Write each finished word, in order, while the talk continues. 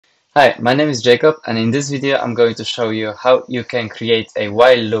Hi, my name is Jacob, and in this video I'm going to show you how you can create a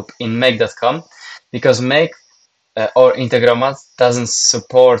while loop in make.com because make or Integromat doesn't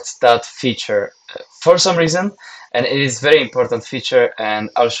support that feature for some reason, and it is very important feature, and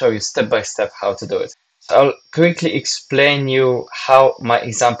I'll show you step by step how to do it. So I'll quickly explain you how my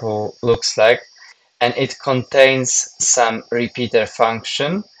example looks like, and it contains some repeater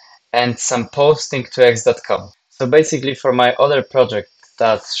function and some posting to x.com. So basically for my other project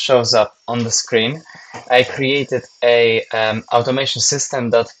that shows up on the screen, I created a automation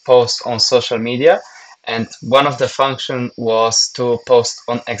system that posts on social media, and one of the function was to post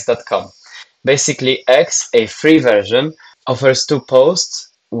on x.com. Basically X, a free version, offers two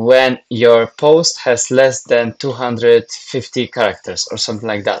posts when your post has less than 250 characters or something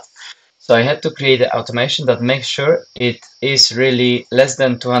like that. So I had to create an automation that makes sure it is really less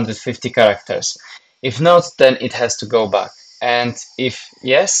than 250 characters. If not, then it has to go back. And if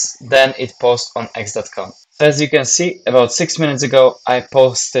yes, then it posts on x.com. So as you can see, about 6 minutes ago, I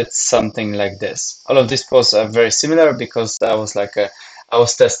posted something like this. All of these posts are very similar because I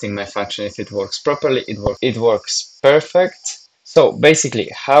was testing my function. If it works properly, it works perfect. So basically,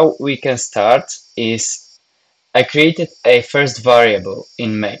 how we can start is I created a first variable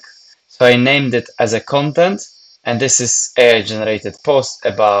in make. So I named it as a content, and this is AI generated post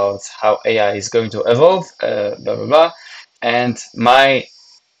about how AI is going to evolve, blah blah blah. And my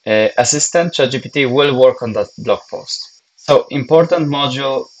assistant ChatGPT will work on that blog post. So important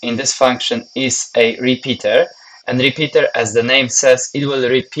module in this function is a repeater, and repeater, as the name says, it will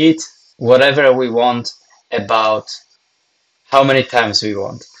repeat whatever we want about how many times we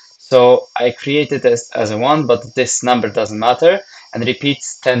want. So I created this as a one, but this number doesn't matter and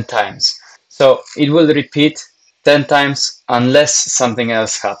repeats 10 times. So it will repeat 10 times unless something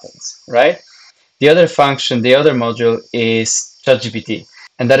else happens, right? The other function, the other module is ChatGPT,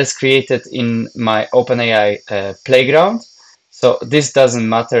 and that is created in my OpenAI playground. So this doesn't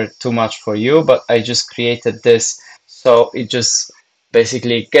matter too much for you, but I just created this so it just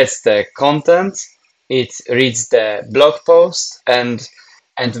basically gets the content, it reads the blog post, and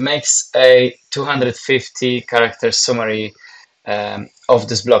makes a 250 character summary of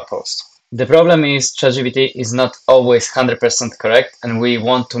this blog post. The problem is ChatGPT is not always 100% correct, and we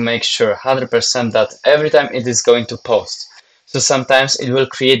want to make sure 100% that every time it is going to post. So sometimes it will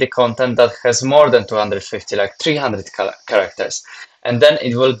create the content that has more than 250, like 300 characters, and then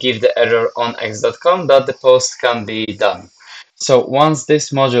it will give the error on x.com that the post can be done. So once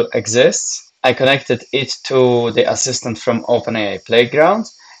this module exists, I connected it to the assistant from OpenAI Playground,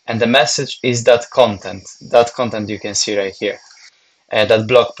 and the message is that content you can see right here, that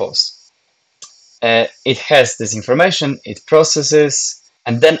blog post. It has this information, it processes,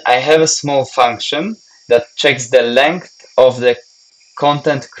 and then I have a small function that checks the length of the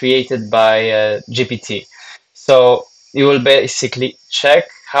content created by GPT. So you will basically check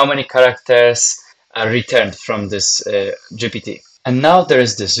how many characters are returned from this GPT. And now there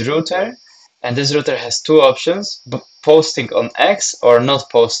is this router, and this router has two options: posting on X or not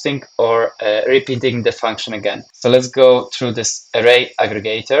posting, or repeating the function again. So let's go through this array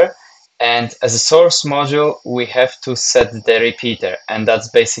aggregator. And as a source module, we have to set the repeater, and that's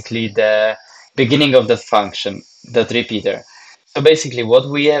basically the beginning of the function, that repeater. So basically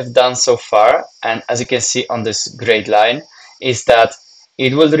what we have done so far, and as you can see on this grayed line, is that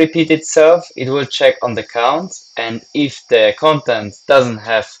it will repeat itself, it will check on the count, and if the content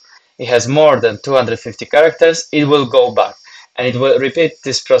it has more than 250 characters, it will go back. And it will repeat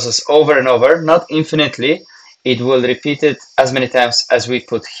this process over and over, not infinitely. It will repeat it as many times as we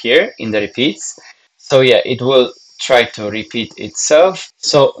put here in the repeats. So yeah, it will try to repeat itself.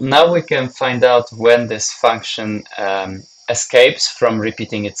 So now we can find out when this function escapes from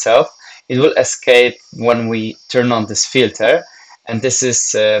repeating itself. It will escape when we turn on this filter, and this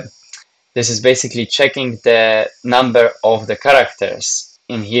is basically checking the number of the characters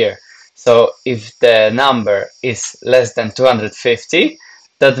in here. So if the number is less than 250,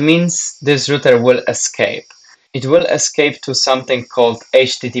 that means this router will escape. It will escape to something called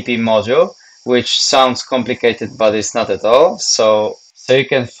HTTP module, which sounds complicated, but it's not at all. So you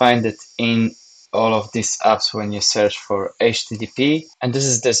can find it in all of these apps when you search for HTTP. And this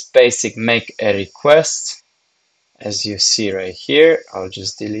is this basic make a request, as you see right here. I'll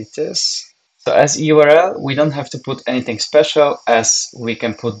just delete this. So as URL, we don't have to put anything special, as we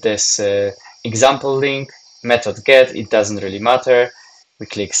can put this example link, method get, it doesn't really matter. We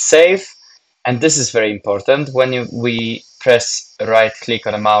click save. And this is very important. When we press right click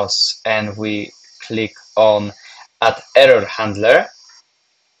on a mouse and we click on add error handler,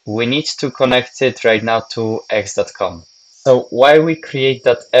 we need to connect it right now to x.com. So why we create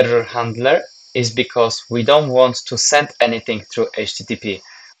that error handler is because we don't want to send anything through HTTP.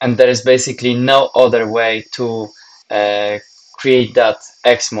 And there is basically no other way to uh, create that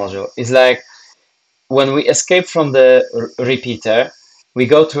X module. It's like when we escape from the repeater, we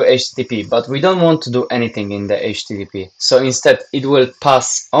go through HTTP, but we don't want to do anything in the HTTP. So instead, it will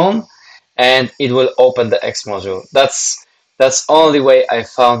pass on and it will open the X module. That's only way I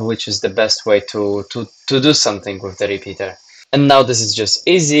found which is the best way to do something with the repeater. And now this is just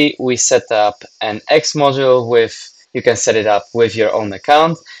easy. We set up an X module with, you can set it up with your own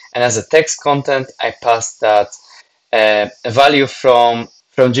account. And as a text content, I passed that a value from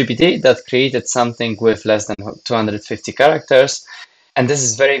GPT that created something with less than 250 characters. And this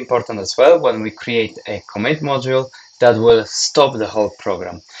is very important as well when we create a commit module that will stop the whole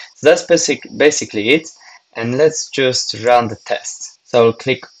program. So that's basically it. And let's just run the test. So I'll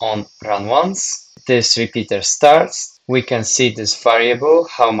click on run once. This repeater starts. We can see this variable,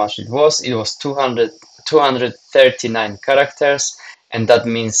 how much it was. It was 239 characters. And that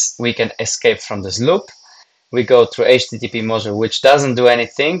means we can escape from this loop. We go through HTTP module, which doesn't do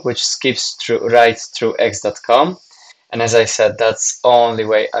anything, which skips right through x.com. And as I said, that's the only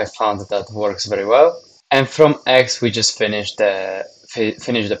way I found that works very well. And from X, we just finish the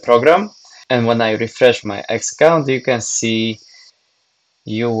program. And when I refresh my X account,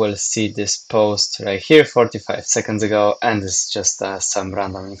 you will see this post right here 45 seconds ago, and it's just some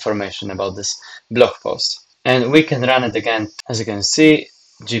random information about this blog post. And we can run it again. As you can see,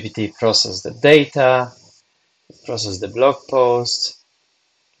 GPT process the data, process the blog post.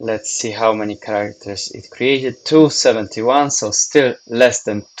 Let's see how many characters it created. 271, so still less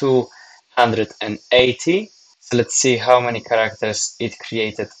than 280. So let's see how many characters it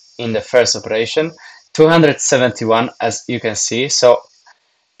created in the first operation. 271, as you can see. So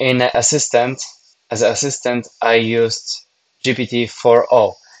in as an assistant, I used GPT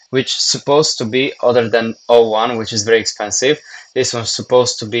 4.0, which is supposed to be, other than O1, which is very expensive, this one's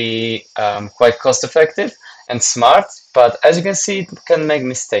supposed to be quite cost effective and smart, but as you can see, it can make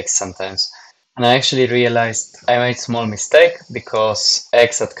mistakes sometimes. And I actually realized I made a small mistake because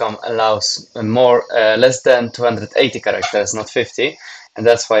x.com allows less than 280 characters, not 50, and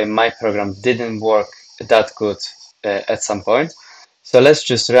that's why my program didn't work that good at some point. So let's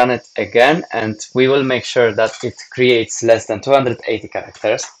just run it again, and we will make sure that it creates less than 280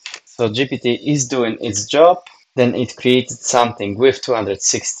 characters. So GPT is doing its job. Then it created something with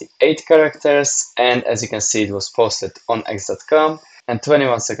 268 characters, and as you can see, it was posted on x.com, and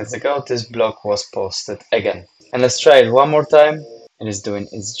 21 seconds ago this blog was posted again. And let's try it one more time. It is doing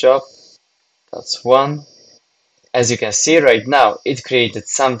its job. That's one. As you can see right now, it created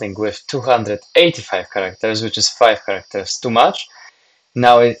something with 285 characters, which is 5 characters too much.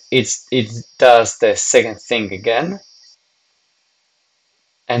 Now it does the second thing again,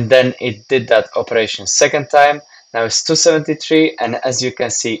 and then it did that operation second time. Now it's 273, and as you can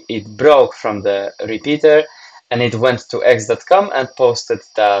see, it broke from the repeater and it went to x.com and posted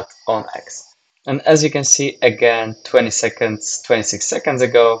that on X. And as you can see, again, 26 seconds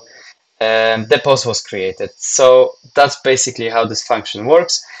ago, the post was created. So that's basically how this function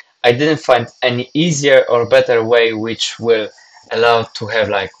works. I didn't find any easier or better way which will allow to have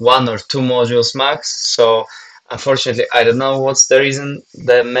like 1 or 2 modules max. So unfortunately, I don't know what's the reason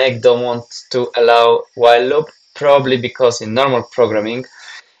the Mac don't want to allow while loop. Probably because in normal programming,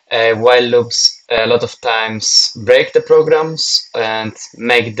 while loops a lot of times break the programs and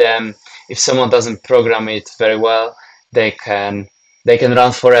make them, if someone doesn't program it very well, they can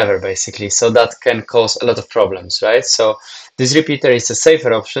run forever basically. So that can cause a lot of problems, right? So this repeater is a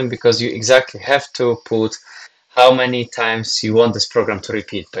safer option because you exactly have to put how many times you want this program to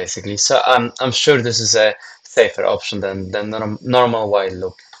repeat basically. So I'm sure this is a safer option than normal while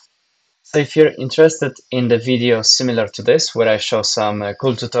loop. So if you're interested in the video similar to this, where I show some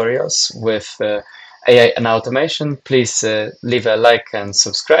cool tutorials with AI and automation, please leave a like and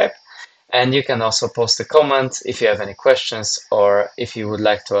subscribe. And you can also post a comment if you have any questions or if you would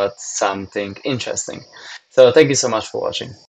like to add something interesting. So thank you so much for watching.